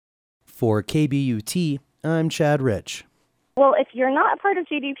For KBUT, I'm Chad Rich. Well, if you're not a part of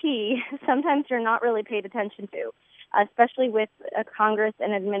GDP, sometimes you're not really paid attention to, especially with a Congress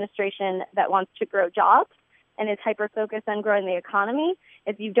and administration that wants to grow jobs and is hyper-focused on growing the economy.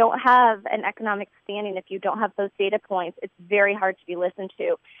 If you don't have an economic standing, if you don't have those data points, it's very hard to be listened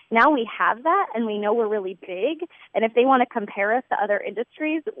to. Now we have that, and we know we're really big. And if they want to compare us to other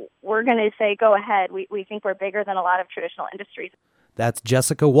industries, we're going to say, go ahead. We think we're bigger than a lot of traditional industries. That's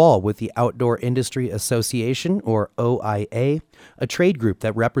Jessica Wall with the Outdoor Industry Association, or OIA, a trade group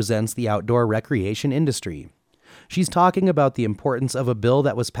that represents the outdoor recreation industry. She's talking about the importance of a bill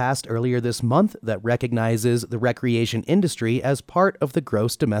that was passed earlier this month that recognizes the recreation industry as part of the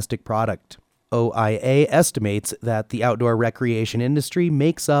gross domestic product. OIA estimates that the outdoor recreation industry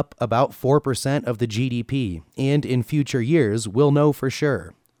makes up about 4% of the GDP, and in future years we'll know for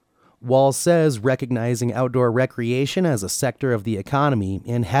sure. Wall says recognizing outdoor recreation as a sector of the economy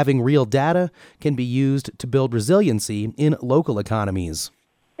and having real data can be used to build resiliency in local economies.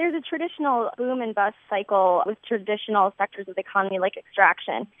 There's a traditional boom and bust cycle with traditional sectors of the economy like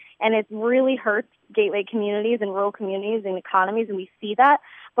extraction, and it really hurts gateway communities and rural communities and economies, and we see that.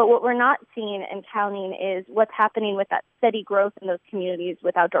 But what we're not seeing and counting is what's happening with that steady growth in those communities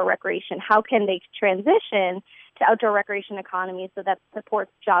with outdoor recreation. How can they transition to outdoor recreation economies so that supports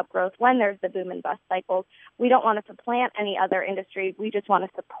job growth when there's the boom and bust cycles? We don't want to supplant any other industry. We just want to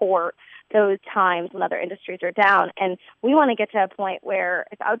support those times when other industries are down. And we want to get to a point where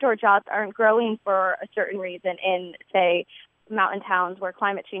if outdoor jobs aren't growing for a certain reason in, say, mountain towns where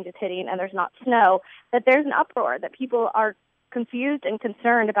climate change is hitting and there's not snow, that there's an uproar, that people are confused and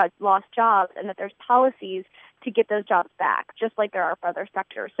concerned about lost jobs, and that there's policies to get those jobs back, just like there are for other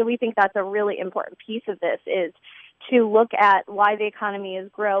sectors. So we think that's a really important piece of this, is to look at why the economy is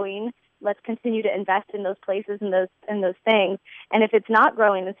growing. Let's continue to invest in those places and those things. And if it's not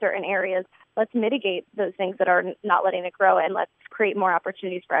growing in certain areas, let's mitigate those things that are not letting it grow, and let's create more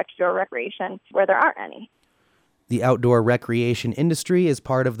opportunities for outdoor recreation where there aren't any. The outdoor recreation industry is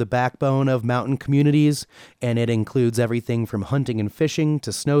part of the backbone of mountain communities, and it includes everything from hunting and fishing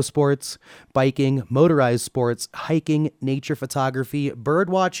to snow sports, biking, motorized sports, hiking, nature photography, bird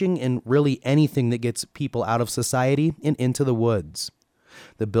watching, and really anything that gets people out of society and into the woods.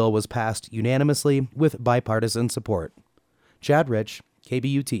 The bill was passed unanimously with bipartisan support. Chad Rich,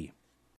 KBUT.